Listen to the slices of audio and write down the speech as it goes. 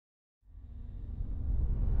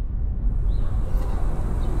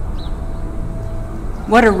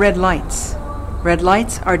What are red lights? Red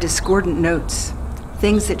lights are discordant notes,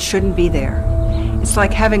 things that shouldn't be there. It's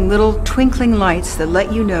like having little twinkling lights that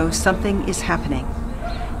let you know something is happening,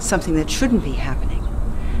 something that shouldn't be happening.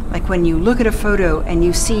 Like when you look at a photo and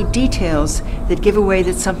you see details that give away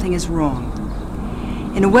that something is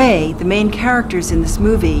wrong. In a way, the main characters in this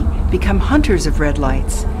movie become hunters of red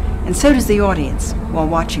lights, and so does the audience while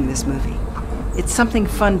watching this movie. It's something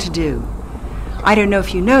fun to do. I don't know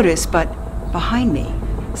if you noticed, but behind me,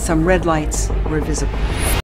 some red lights were visible.